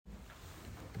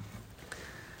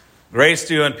Grace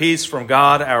to you and peace from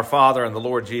God, our Father, and the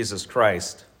Lord Jesus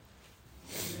Christ.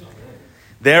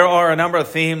 There are a number of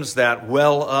themes that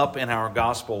well up in our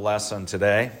gospel lesson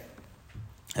today,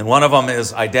 and one of them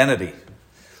is identity.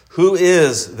 Who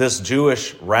is this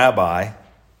Jewish rabbi,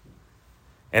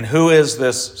 and who is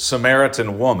this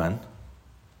Samaritan woman?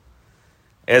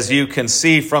 As you can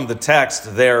see from the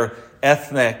text, their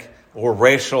ethnic or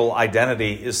racial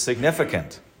identity is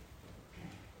significant.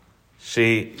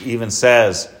 She even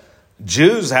says,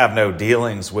 Jews have no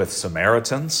dealings with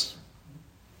Samaritans.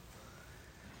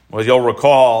 Well, you'll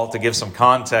recall, to give some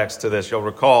context to this, you'll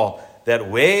recall that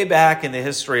way back in the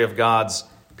history of God's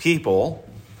people,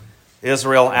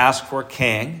 Israel asked for a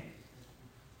king,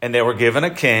 and they were given a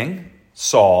king,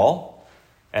 Saul,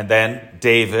 and then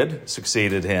David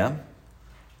succeeded him,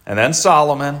 and then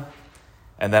Solomon,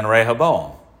 and then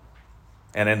Rehoboam.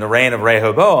 And in the reign of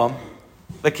Rehoboam,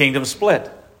 the kingdom split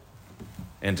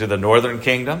into the northern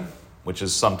kingdom, which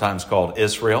is sometimes called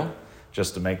Israel,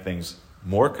 just to make things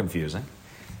more confusing,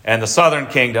 and the southern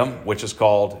kingdom, which is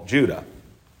called Judah.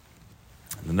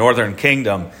 The northern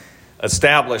kingdom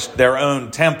established their own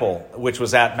temple, which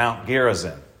was at Mount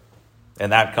Gerizim,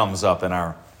 and that comes up in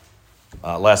our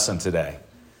lesson today.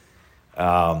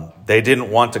 They didn't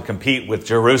want to compete with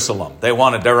Jerusalem. They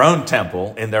wanted their own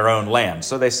temple in their own land,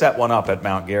 so they set one up at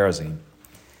Mount Gerizim.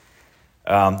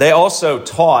 They also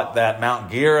taught that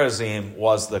Mount Gerizim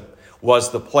was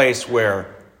the place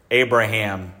where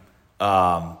Abraham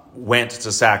went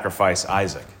to sacrifice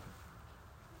Isaac.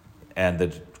 And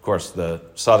of course, the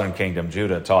southern kingdom,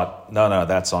 Judah, taught, no,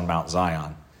 that's on Mount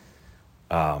Zion.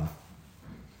 Of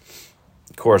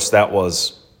course, that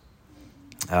was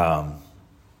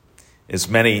as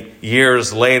many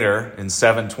years later, in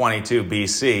 722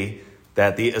 BC,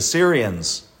 that the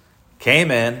Assyrians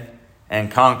came in and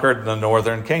conquered the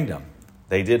northern kingdom.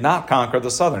 They did not conquer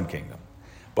the southern kingdom,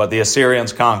 but the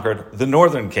Assyrians conquered the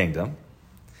northern kingdom.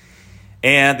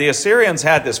 And the Assyrians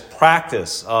had this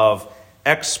practice of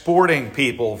exporting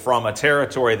people from a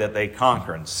territory that they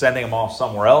conquered, sending them off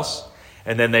somewhere else,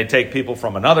 and then they'd take people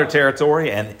from another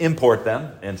territory and import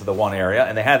them into the one area.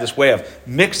 And they had this way of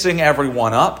mixing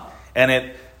everyone up, and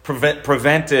it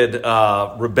prevented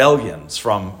rebellions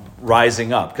from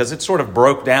rising up, because it sort of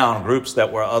broke down groups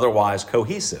that were otherwise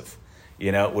cohesive.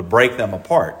 It would break them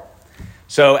apart.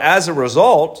 So as a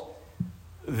result,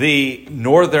 the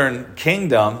northern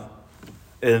kingdom,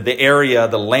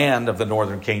 the land of the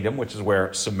northern kingdom, which is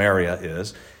where Samaria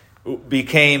is,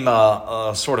 became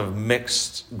a sort of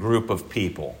mixed group of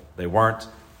people. They weren't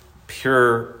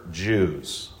pure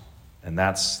Jews, and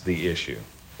that's the issue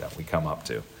that we come up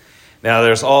to. Now,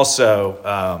 there's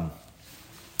also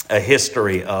a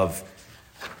history of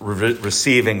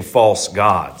receiving false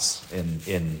gods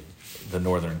in the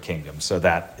northern kingdom, so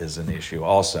that is an issue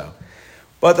also.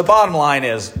 But the bottom line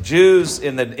is, Jews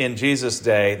in Jesus'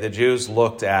 day, the Jews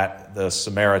looked at the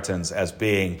Samaritans as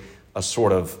being a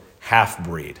sort of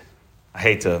half-breed. I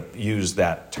hate to use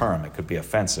that term; it could be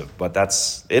offensive, but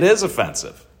it is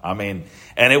offensive. And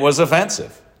it was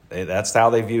offensive. That's how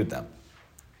they viewed them.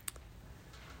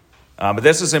 But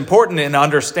this is important in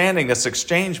understanding this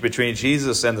exchange between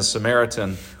Jesus and the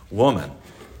Samaritan woman.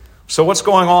 So what's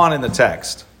going on in the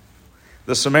text?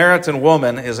 The Samaritan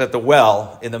woman is at the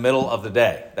well in the middle of the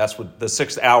day. That's what the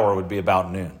 6th hour would be,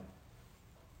 about noon.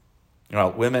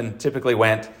 Women typically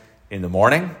went in the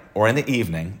morning or in the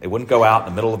evening. They wouldn't go out in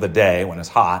the middle of the day when it's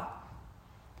hot.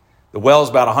 The well is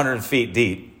about 100 feet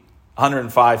deep,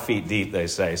 105 feet deep, they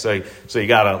say. So you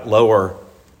got to lower.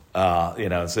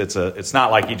 It's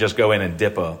not like you just go in and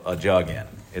dip a jug in.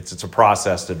 It's a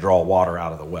process to draw water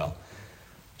out of the well.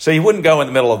 So you wouldn't go in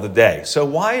the middle of the day. So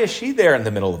why is she there in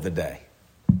the middle of the day?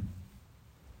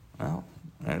 Well,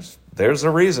 there's a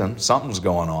reason. Something's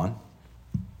going on.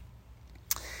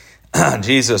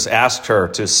 Jesus asked her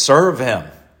to serve him.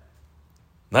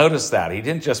 Notice that. He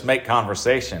didn't just make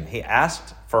conversation. He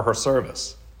asked for her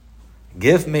service.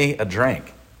 Give me a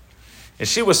drink. And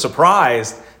she was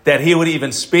surprised that he would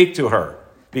even speak to her,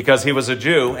 because he was a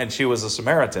Jew and she was a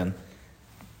Samaritan.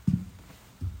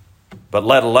 But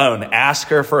let alone ask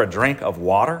her for a drink of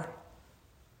water.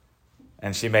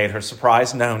 And she made her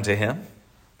surprise known to him.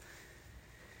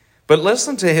 But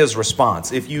listen to his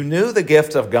response. If you knew the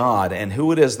gift of God and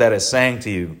who it is that is saying to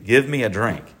you, give me a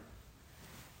drink,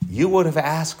 you would have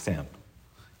asked him,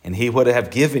 and he would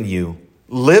have given you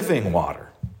living water.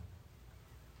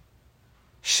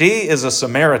 She is a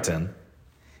Samaritan,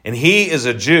 and he is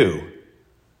a Jew.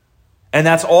 And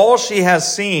that's all she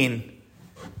has seen,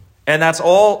 and that's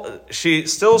all she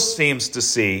still seems to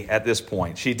see at this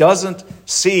point. She doesn't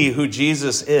see who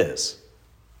Jesus is.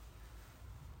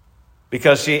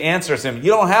 because she answers him,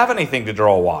 you don't have anything to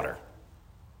draw water,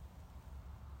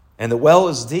 and the well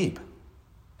is deep.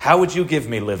 How would you give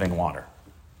me living water?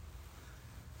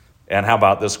 And how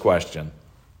about this question?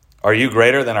 Are you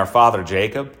greater than our father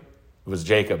Jacob? It was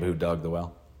Jacob who dug the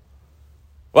well.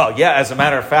 Well, yeah, as a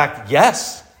matter of fact,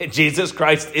 yes, Jesus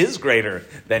Christ is greater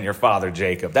than your father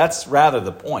Jacob. That's rather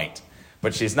the point.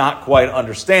 But she's not quite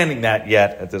understanding that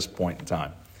yet at this point in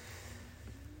time.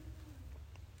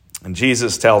 And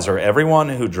Jesus tells her, everyone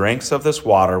who drinks of this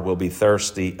water will be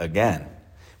thirsty again.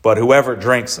 But whoever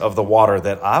drinks of the water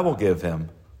that I will give him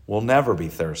will never be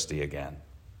thirsty again.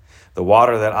 The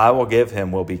water that I will give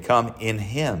him will become in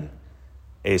him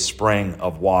a spring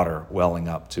of water welling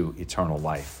up to eternal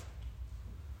life.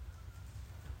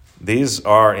 These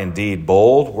are indeed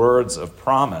bold words of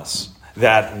promise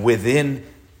that within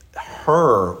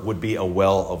her would be a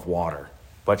well of water.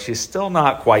 But she's still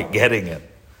not quite getting it.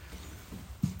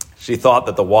 She thought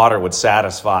that the water would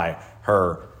satisfy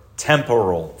her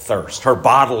temporal thirst, her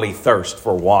bodily thirst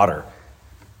for water.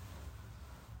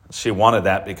 She wanted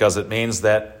that because it means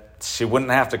that she wouldn't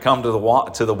have to come to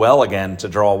the well again to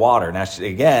draw water. Now,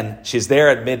 she's there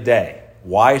at midday.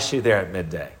 Why is she there at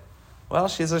midday? Well,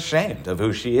 she's ashamed of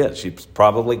who she is. She's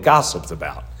probably gossiped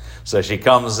about. So she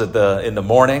comes in the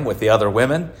morning with the other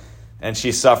women, and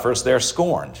she suffers their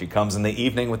scorn. She comes in the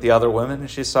evening with the other women, and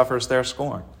she suffers their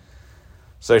scorn.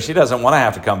 So she doesn't want to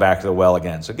have to come back to the well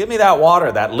again. So give me that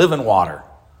water, that living water,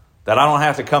 that I don't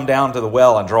have to come down to the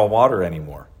well and draw water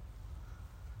anymore.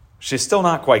 She's still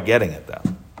not quite getting it, though.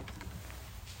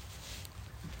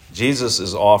 Jesus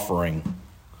is offering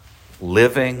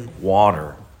living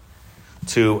water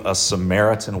to a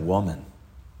Samaritan woman,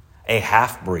 a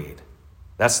half-breed.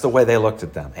 That's the way they looked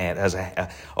at them. And as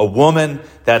a woman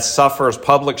that suffers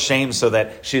public shame so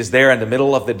that she's there in the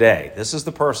middle of the day. This is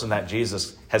the person that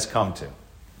Jesus has come to.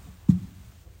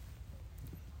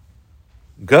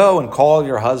 Go and call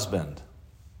your husband,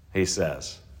 he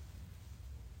says.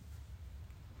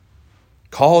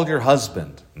 Call your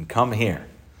husband and come here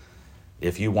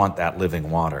if you want that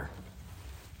living water.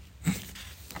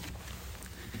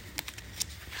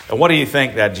 And what do you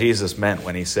think that Jesus meant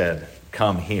when he said,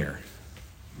 come here?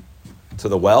 To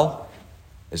the well?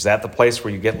 Is that the place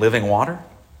where you get living water?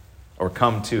 Or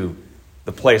come to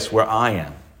the place where I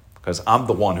am? Because I'm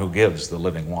the one who gives the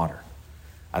living water.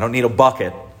 I don't need a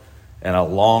bucket and a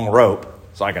long rope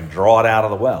so I can draw it out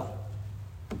of the well.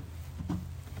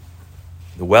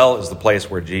 The well is the place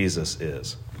where Jesus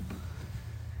is.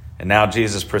 And now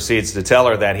Jesus proceeds to tell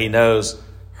her that he knows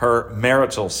her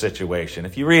marital situation.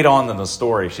 If you read on in the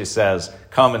story, she says,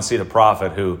 come and see the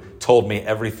prophet who told me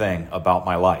everything about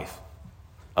my life.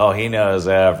 Oh, he knows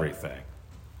everything.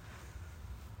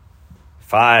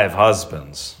 5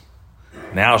 husbands.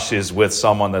 Now she's with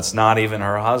someone that's not even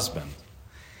her husband.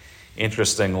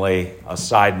 Interestingly, a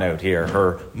side note here,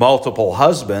 her multiple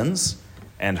husbands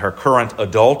and her current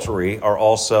adultery are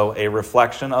also a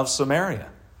reflection of Samaria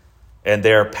and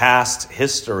their past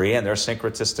history and their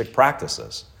syncretistic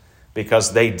practices,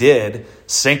 because they did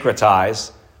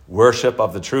syncretize worship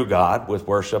of the true God with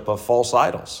worship of false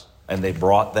idols, and they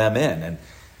brought them in. And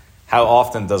how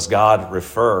often does God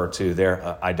refer to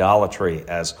their idolatry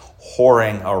as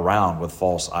whoring around with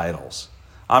false idols?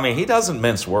 I mean, he doesn't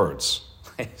mince words.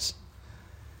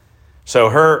 So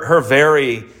her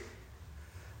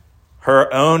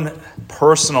own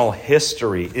personal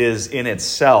history is in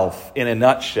itself, in a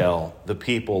nutshell, the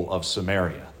people of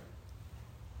Samaria.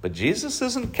 But Jesus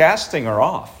isn't casting her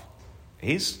off.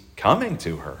 He's coming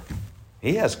to her.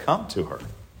 He has come to her.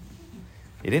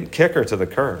 He didn't kick her to the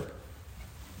curb.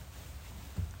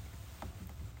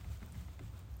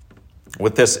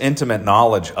 With this intimate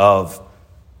knowledge of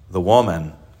the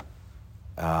woman,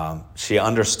 she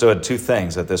understood 2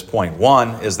 things at this point.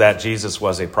 One is that Jesus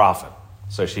was a prophet.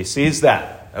 So she sees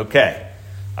that. Okay,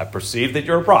 I perceive that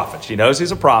you're a prophet. She knows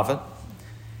he's a prophet.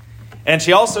 And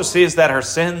she also sees that her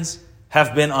sins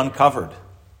have been uncovered.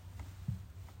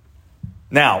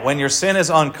 Now, when your sin is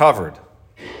uncovered,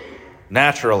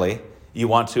 naturally, you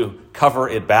want to cover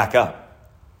it back up.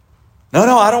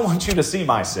 No, I don't want you to see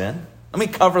my sin. Let me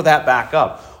cover that back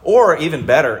up. Or even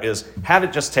better is have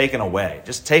it just taken away.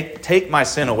 Just take my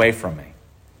sin away from me.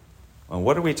 Well,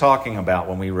 what are we talking about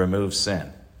when we remove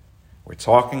sin? We're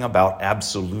talking about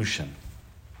absolution.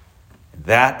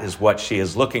 That is what she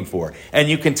is looking for. And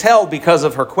you can tell because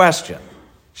of her question.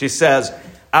 She says,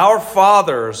 our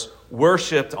fathers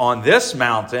worshipped on this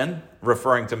mountain,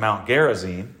 referring to Mount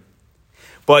Gerizim.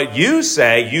 But you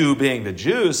say, you being the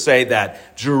Jews, say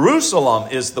that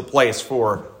Jerusalem is the place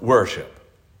for worship.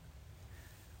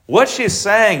 What she's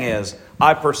saying is,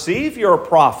 I perceive you're a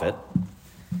prophet,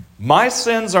 My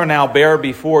sins are now bare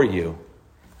before you,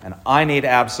 and I need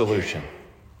absolution.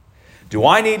 Do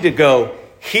I need to go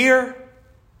here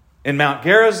in Mount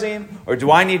Gerizim, or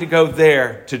do I need to go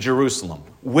there to Jerusalem?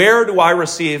 Where do I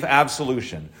receive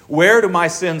absolution? Where do my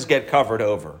sins get covered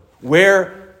over?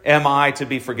 Where am I to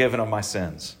be forgiven of my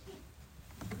sins?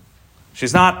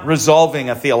 She's not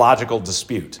resolving a theological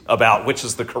dispute about which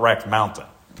is the correct mountain.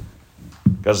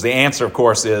 Because the answer, of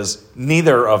course, is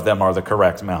neither of them are the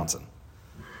correct mountain.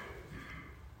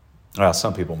 Well,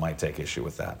 some people might take issue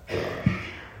with that.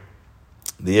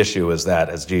 The issue is that,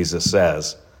 as Jesus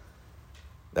says,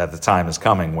 that the time is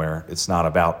coming where it's not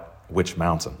about which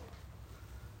mountain.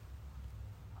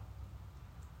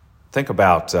 Think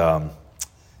about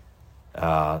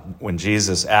when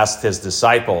Jesus asked his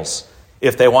disciples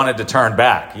if they wanted to turn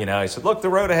back. He said, look, the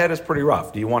road ahead is pretty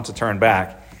rough. Do you want to turn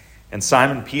back? And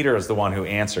Simon Peter is the one who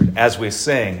answered, as we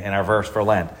sing in our verse for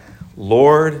Lent,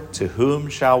 Lord, to whom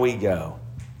shall we go?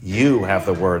 You have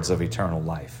the words of eternal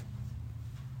life.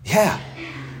 Yeah,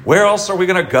 where else are we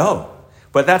going to go?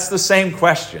 But that's the same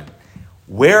question.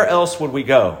 Where else would we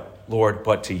go, Lord,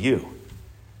 but to you?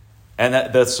 And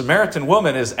the Samaritan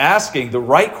woman is asking the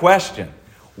right question.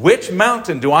 Which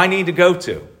mountain do I need to go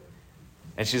to?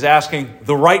 And she's asking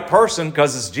the right person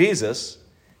because it's Jesus,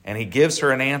 and he gives her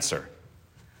an answer.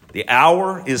 The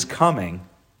hour is coming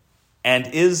and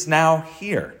is now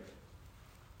here.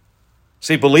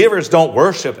 See, believers don't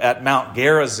worship at Mount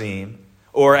Gerizim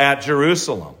or at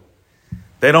Jerusalem.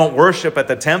 They don't worship at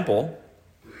the temple.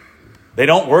 They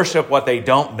don't worship what they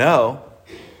don't know.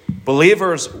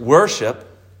 Believers worship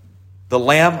the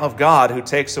Lamb of God who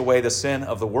takes away the sin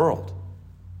of the world.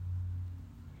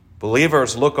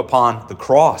 Believers look upon the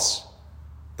cross,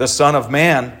 the Son of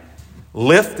Man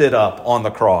lifted up on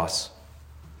the cross,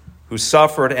 who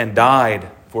suffered and died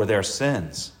for their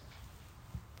sins.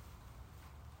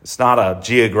 It's not a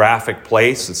geographic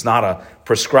place. It's not a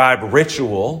prescribed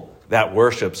ritual that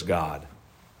worships God.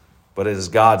 But it is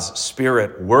God's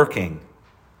Spirit working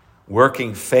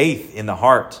faith in the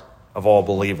heart of all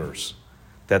believers,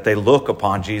 that they look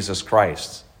upon Jesus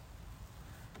Christ,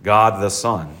 God the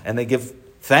Son, and they give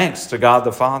thanks to God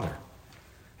the Father.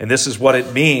 And this is what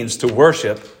it means to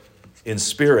worship in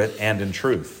spirit and in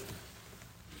truth.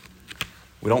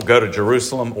 We don't go to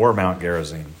Jerusalem or Mount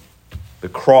Gerizim. The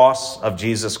cross of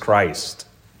Jesus Christ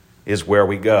is where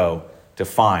we go to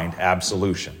find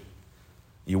absolution.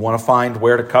 You want to find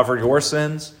where to cover your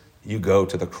sins? You go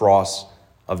to the cross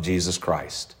of Jesus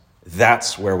Christ.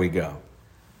 That's where we go.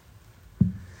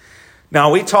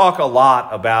 Now, we talk a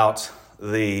lot about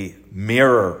the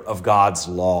mirror of God's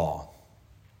law.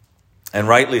 And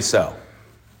rightly so.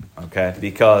 Okay?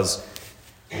 Because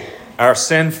our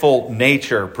sinful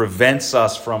nature prevents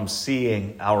us from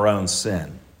seeing our own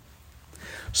sin.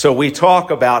 So we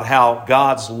talk about how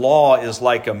God's law is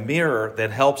like a mirror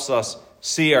that helps us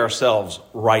see ourselves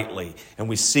rightly, and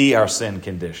we see our sin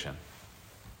condition.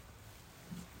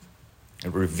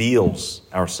 It reveals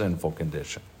our sinful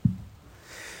condition.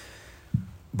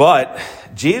 But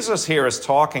Jesus here is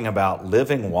talking about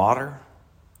living water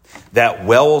that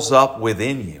wells up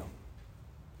within you.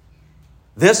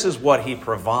 This is what he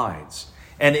provides.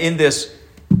 And in this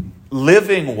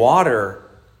living water,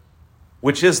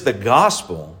 which is the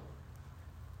gospel,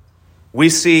 we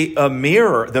see a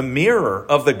mirror, the mirror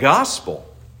of the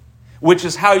gospel, which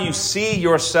is how you see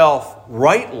yourself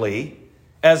rightly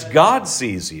as God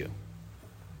sees you.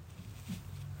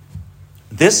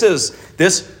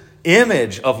 This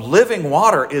image of living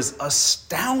water is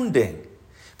astounding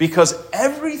because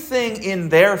everything in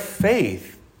their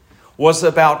faith was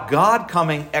about God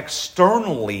coming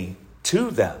externally to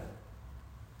them.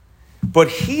 But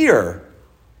here,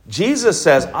 Jesus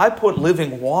says, I put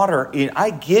living water in,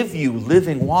 I give you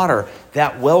living water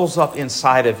that wells up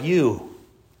inside of you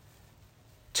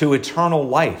to eternal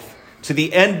life, to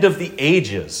the end of the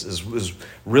ages is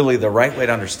really the right way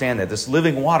to understand that. This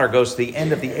living water goes to the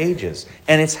end of the ages,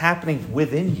 and it's happening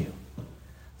within you.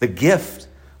 The gift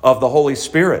of the Holy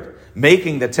Spirit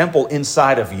making the temple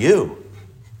inside of you.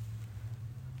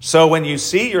 So when you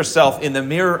see yourself in the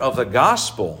mirror of the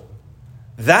gospel,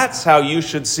 that's how you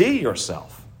should see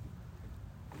yourself.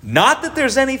 Not that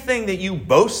there's anything that you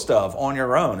boast of on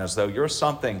your own, as though you're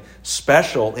something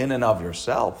special in and of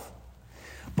yourself,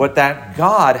 but that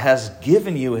God has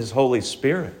given you his Holy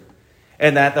Spirit,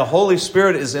 and that the Holy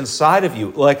Spirit is inside of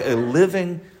you like a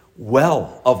living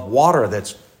well of water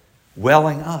that's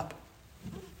welling up.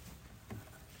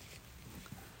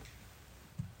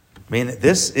 I mean,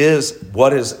 this is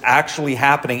what is actually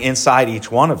happening inside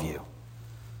each one of you.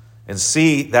 And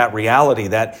see that reality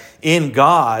that in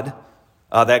God,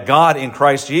 that God in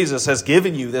Christ Jesus has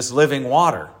given you this living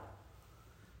water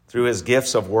through his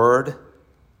gifts of word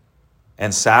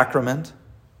and sacrament,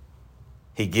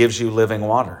 he gives you living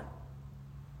water.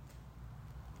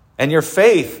 And your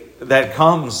faith that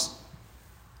comes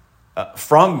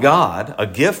from God, a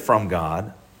gift from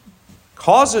God,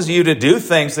 causes you to do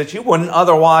things that you wouldn't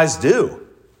otherwise do.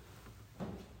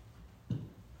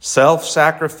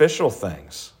 Self-sacrificial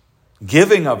things,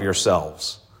 giving of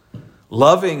yourselves,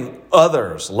 loving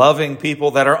others, loving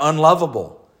people that are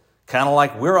unlovable, kind of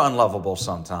like we're unlovable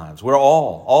sometimes. We're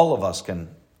all of us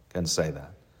can say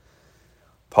that.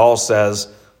 Paul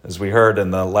says, as we heard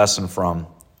in the lesson from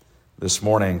this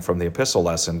morning from the epistle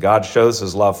lesson, God shows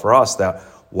his love for us that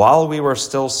while we were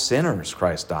still sinners,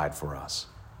 Christ died for us.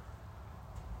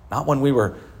 Not when we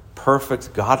were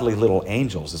perfect, godly little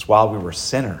angels. It's while we were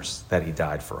sinners that he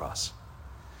died for us.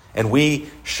 And we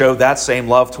show that same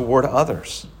love toward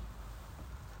others.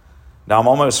 Now, I'm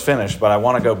almost finished, but I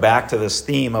want to go back to this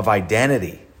theme of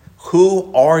identity.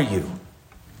 Who are you?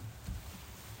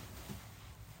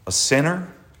 A sinner?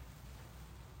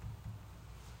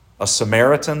 A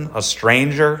Samaritan? A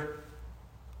stranger?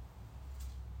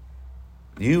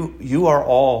 You are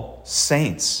all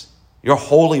saints. You're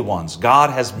holy ones. God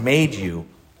has made you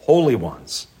holy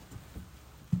ones.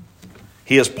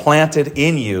 He has planted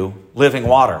in you living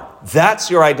water. That's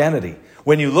your identity.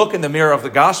 When you look in the mirror of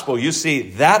the gospel, you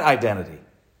see that identity.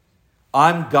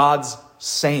 I'm God's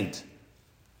saint.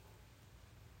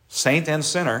 Saint and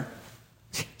sinner,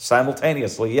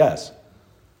 simultaneously, yes.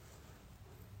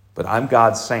 But I'm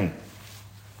God's saint.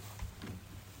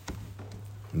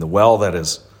 And the well that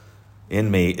is in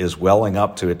me is welling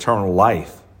up to eternal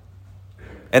life.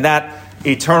 And that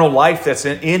eternal life that's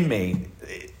in me,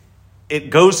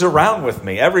 it goes around with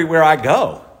me everywhere I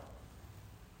go.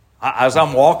 As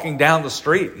I'm walking down the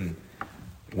street and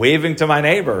waving to my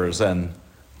neighbors and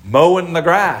mowing the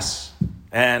grass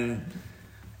and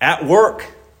at work,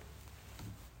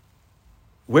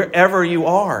 wherever you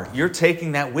are, you're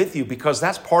taking that with you because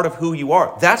that's part of who you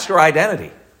are. That's your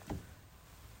identity.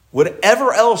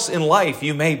 Whatever else in life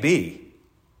you may be,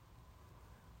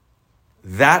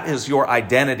 that is your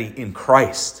identity in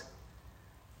Christ,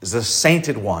 is the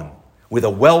sainted one with a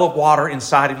well of water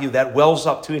inside of you that wells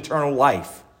up to eternal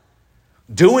life.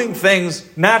 Doing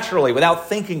things naturally without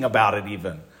thinking about it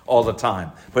even all the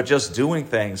time, but just doing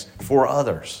things for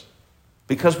others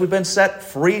because we've been set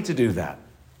free to do that.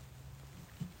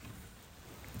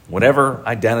 Whatever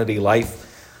identity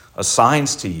life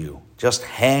assigns to you, just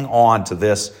hang on to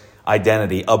this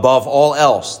identity. Above all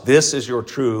else, this is your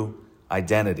true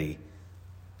identity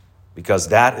because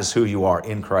that is who you are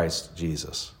in Christ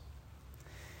Jesus.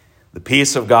 The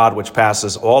peace of God which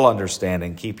passes all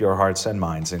understanding, keep your hearts and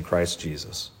minds in Christ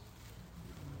Jesus.